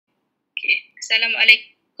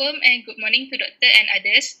Assalamualaikum and good morning to Doctor and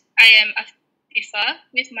others. I am Afifa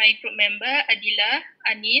with my group member Adila,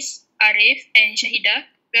 Anis, Arif and Shahida.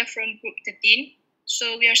 We are from group 13.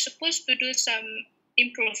 So we are supposed to do some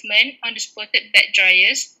improvement on the spouted bed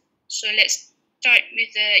dryers. So let's start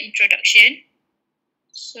with the introduction.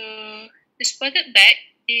 So the spouted bed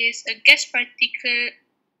is a gas particle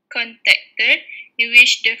contactor in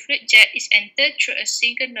which the fluid jet is entered through a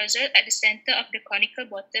single nozzle at the center of the conical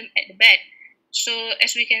bottom at the bed. So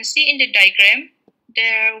as we can see in the diagram,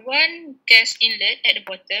 there are one gas inlet at the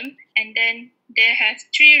bottom, and then there have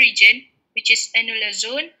three regions, which is annular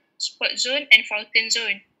zone, spout zone, and fountain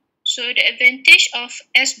zone. So the advantage of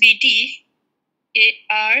SBD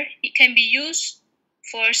it can be used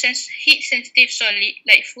for heat-sensitive solid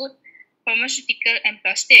like food, pharmaceutical, and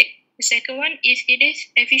plastic. The second one is it is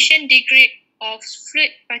efficient degree of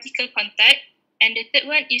fluid particle contact, and the third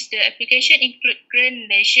one is the application include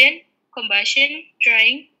granulation, combustion,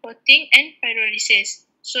 drying, coating, and pyrolysis.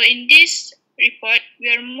 So in this report,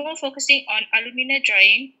 we are more focusing on alumina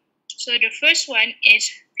drying. So the first one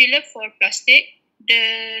is filler for plastic.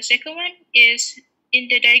 The second one is in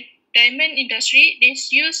the diamond industry. It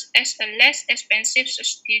is used as a less expensive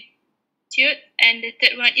substitute, and the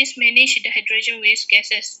third one is manage the hydrogen waste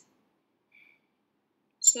gases.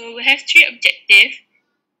 So we have three objectives.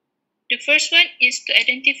 The first one is to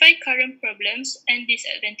identify current problems and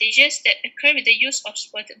disadvantages that occur with the use of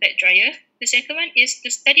spouted bed dryer. The second one is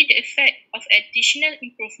to study the effect of additional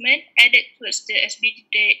improvement added towards the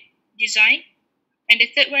SBD design. And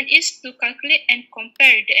the third one is to calculate and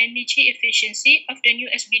compare the energy efficiency of the new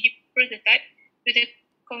SBD prototype with the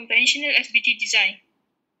conventional SBD design.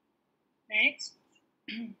 Next.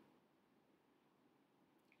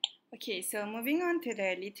 Okay, so moving on to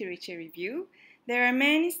the literature review. There are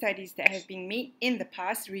many studies that have been made in the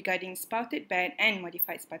past regarding spouted bed and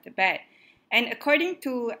modified spouted bed. And according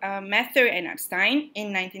to Mather and Epstein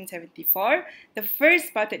in 1974, the first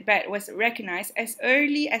spouted bed was recognized as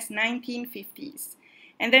early as 1950s.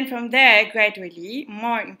 And then from there, gradually,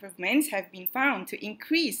 more improvements have been found to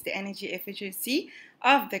increase the energy efficiency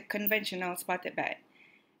of the conventional spouted bed.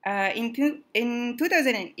 In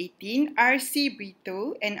 2018, R.C.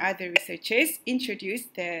 Brito and other researchers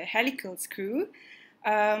introduced the helical screw,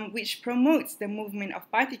 which promotes the movement of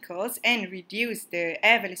particles and reduces the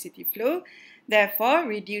air velocity flow, therefore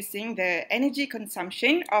reducing the energy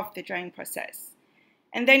consumption of the drying process.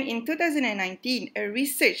 And then in 2019, a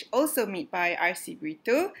research also made by R.C.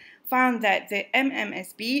 Brito found that the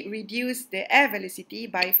MMSB reduced the air velocity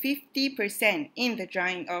by 50% in the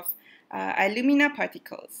drying of alumina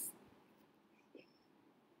particles.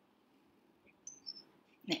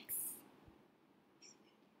 Next.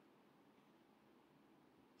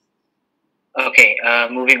 Okay,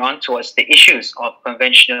 moving on towards the issues of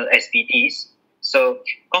conventional SBDs. So,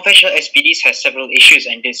 conventional SBDs has several issues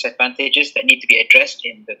and disadvantages that need to be addressed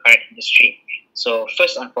in the current industry. So,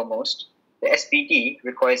 first and foremost, the SBD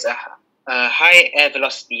requires a high air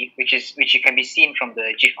velocity, which can be seen from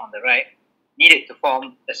the GIF on the right, needed to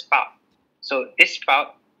form a spout. So this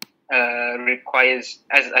spout requires,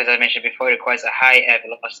 as I mentioned before, requires a high air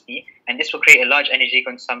velocity, and this will create a large energy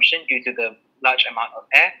consumption due to the large amount of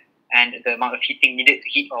air and the amount of heating needed to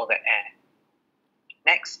heat all that air.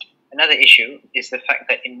 Next, another issue is the fact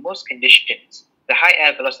that in most conditions, the high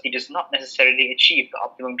air velocity does not necessarily achieve the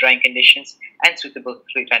optimum drying conditions and suitable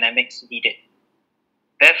fluid dynamics needed.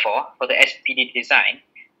 Therefore, for the SBD design,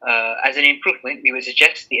 as an improvement, we would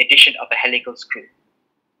suggest the addition of a helical screw.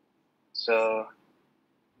 So,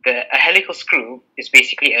 a helical screw is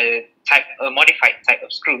basically a modified type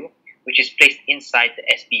of screw which is placed inside the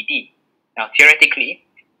SBD. Now, theoretically,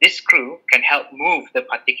 this screw can help move the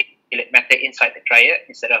particulate matter inside the dryer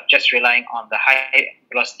instead of just relying on the high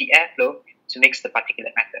velocity airflow to mix the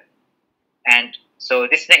particulate matter. And so,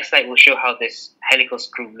 this next slide will show how this helical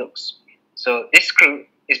screw looks. So, this screw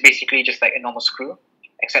is basically just like a normal screw,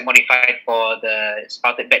 except modified for the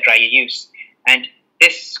spouted bed dryer use. And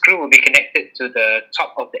this screw will be connected to the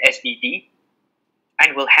top of the SBD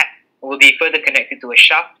and will be further connected to a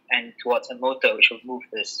shaft and towards a motor which will move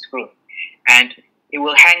the screw. And it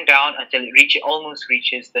will hang down until it almost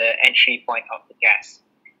reaches the entry point of the gas.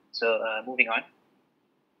 So moving on.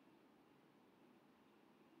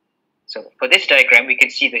 So for this diagram, we can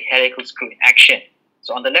see the helical screw in action.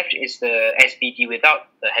 So on the left is the SBD without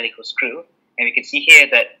the helical screw, and we can see here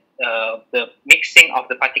that the mixing of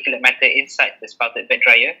the particulate matter inside the spouted bed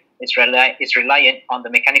dryer is reliant on the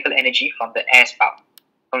mechanical energy from the air spout,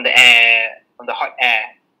 from the hot air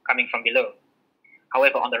coming from below.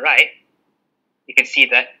 However, on the right, you can see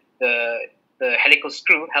that the helical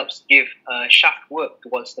screw helps give shaft work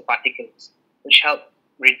towards the particles. which help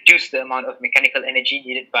reduce the amount of mechanical energy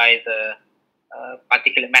needed by the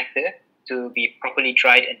particulate matter to be properly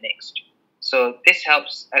dried and mixed. So this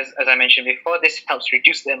helps, as I mentioned before, this helps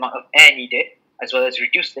reduce the amount of air needed, as well as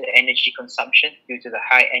reduce the energy consumption due to the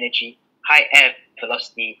high air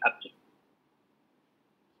velocity upkeep.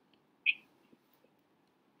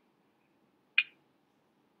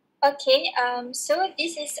 Okay, so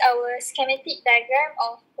this is our schematic diagram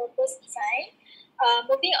of proposed design.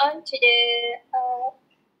 Moving on to the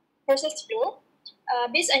process flow.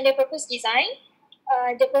 Based on the proposed design,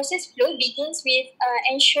 the process flow begins with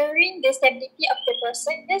ensuring the stability of the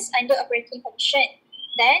process under operating condition.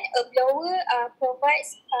 Then a blower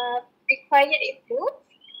provides required airflow.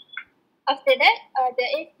 After that, the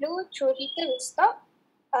airflow through heater will stop.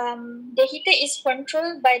 The heater is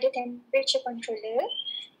controlled by the temperature controller.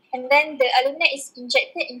 And then the alumina is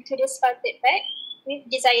injected into the spouted bag with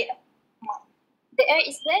desired amount. The air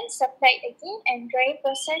is then supplied again and drying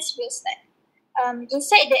process will start.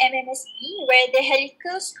 Inside the MMSB, where the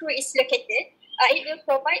helical screw is located, it will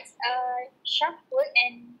provide shaft work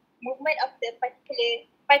and movement of the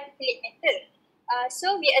particulate matter.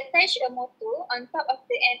 So we attach a motor on top of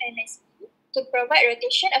the MMSB to provide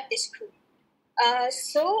rotation of the screw.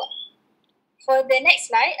 So for the next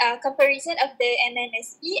slide, comparison of the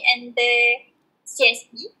MMSB and the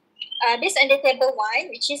CSB. Based on the table 1,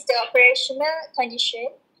 which is the operational condition,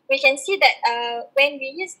 we can see that when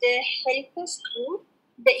we use the helical screw,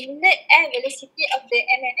 the inlet air velocity of the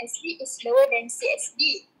MMSB is lower than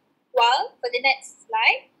CSB. While for the next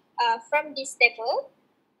slide, from this table,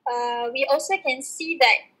 we also can see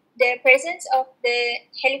that the presence of the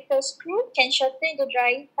helical screw can shorten the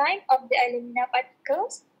drying time of the alumina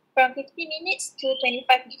particles from 50 minutes to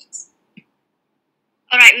 25 minutes.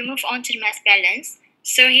 Alright, we move on to the mass balance.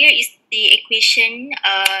 So here is the equation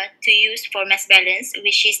to use for mass balance,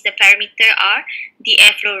 which is the parameter are the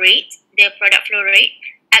airflow rate, the product flow rate,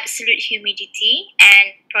 absolute humidity,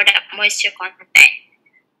 and product moisture content.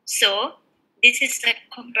 So this is a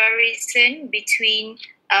comparison between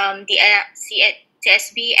the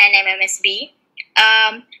CSB and MMSB.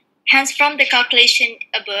 Hence, from the calculation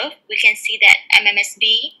above, we can see that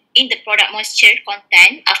MMSB in the product moisture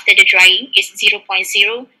content after the drying is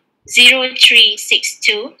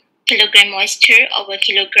 0.00362 kilogram moisture over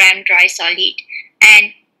kilogram dry solid,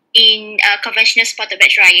 and in conventional spouted bed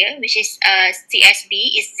dryer, which is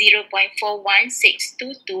CSB, is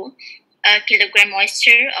 0.41622 kilogram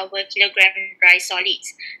moisture over kilogram dry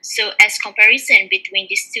solids. So as comparison between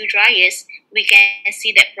these two dryers, we can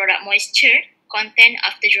see that product moisture content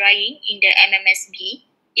after drying in the MMSB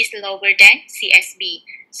is lower than CSB.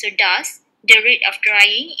 So thus, the rate of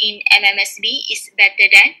drying in MMSB is better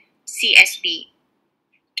than CSB.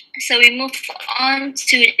 So we move on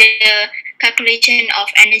to the calculation of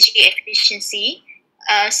energy efficiency.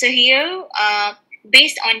 So here,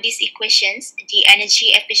 based on these equations, the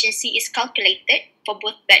energy efficiency is calculated for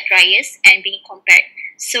both bed dryers and being compared.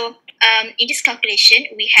 So in this calculation,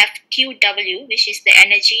 we have QW, which is the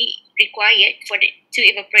energy required to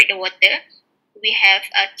evaporate the water. We have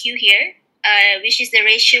Q here, which is the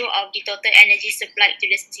ratio of the total energy supplied to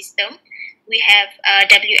the system. We have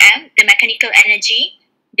WM, the mechanical energy,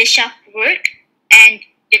 the shaft work, and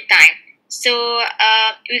the time. So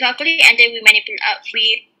we calculate and then we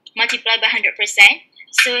multiply by 100%.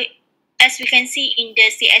 So as we can see in the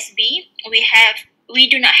CSB, we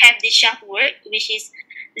do not have the shaft work, which is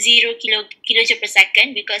 0 kilojoule per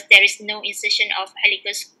second because there is no insertion of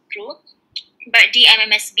helical screw. But the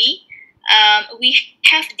MMSB, we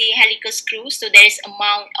have the helical screw, so there is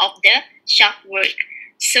amount of the shaft work.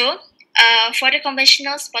 So for the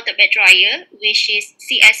conventional spouted bed dryer, which is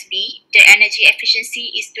CSB, the energy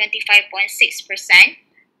efficiency is 25.6%,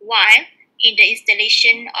 while in the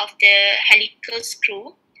installation of the helical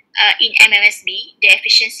screw in MMSB, the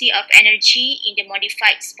efficiency of energy in the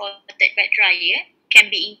modified spouted bed dryer can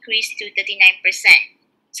be increased to 39%.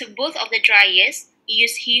 So both of the dryers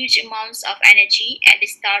use huge amounts of energy at the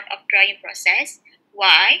start of drying process.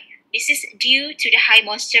 Why? This is due to the high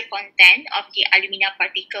moisture content of the alumina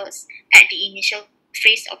particles at the initial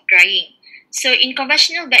phase of drying. So in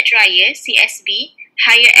conventional bed dryer, CSB,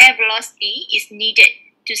 higher air velocity is needed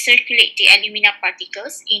to circulate the alumina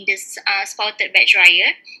particles in the spouted bed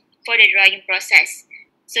dryer for the drying process.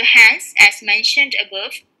 So hence, as mentioned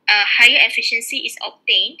above, higher efficiency is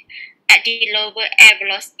obtained at the lower air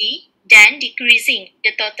velocity, then decreasing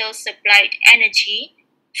the total supplied energy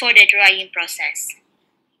for the drying process.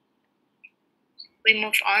 We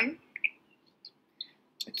move on.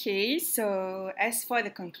 Okay, so as for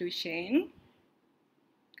the conclusion,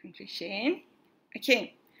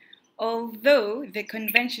 okay, Although the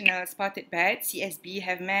conventional spouted bed, CSB,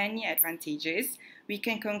 have many advantages, we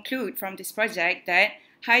can conclude from this project that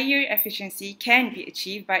higher efficiency can be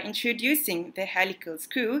achieved by introducing the helical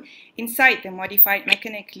screw inside the modified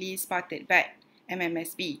mechanically spouted bed,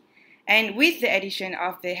 MMSB. And with the addition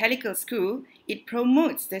of the helical screw, it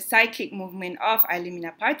promotes the cyclic movement of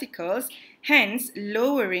alumina particles, hence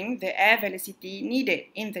lowering the air velocity needed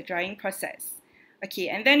in the drying process. Okay,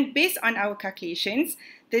 and then based on our calculations,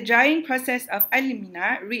 the drying process of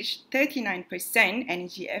alumina reached 39%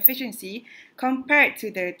 energy efficiency compared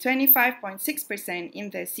to the 25.6%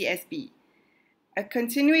 in the CSB. A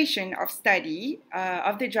continuation of study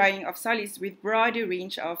of the drying of solids with broader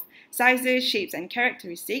range of sizes, shapes, and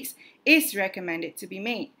characteristics is recommended to be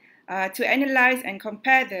made to analyze and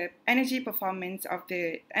compare the energy performance of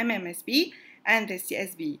the MMSB and the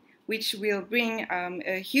CSB, which will bring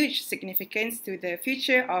a huge significance to the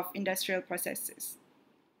future of industrial processes.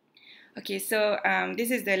 Okay, so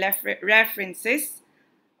this is the references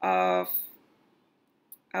of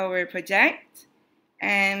our project,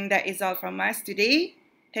 and that is all from us today.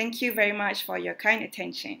 Thank you very much for your kind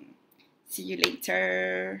attention. See you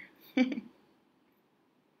later.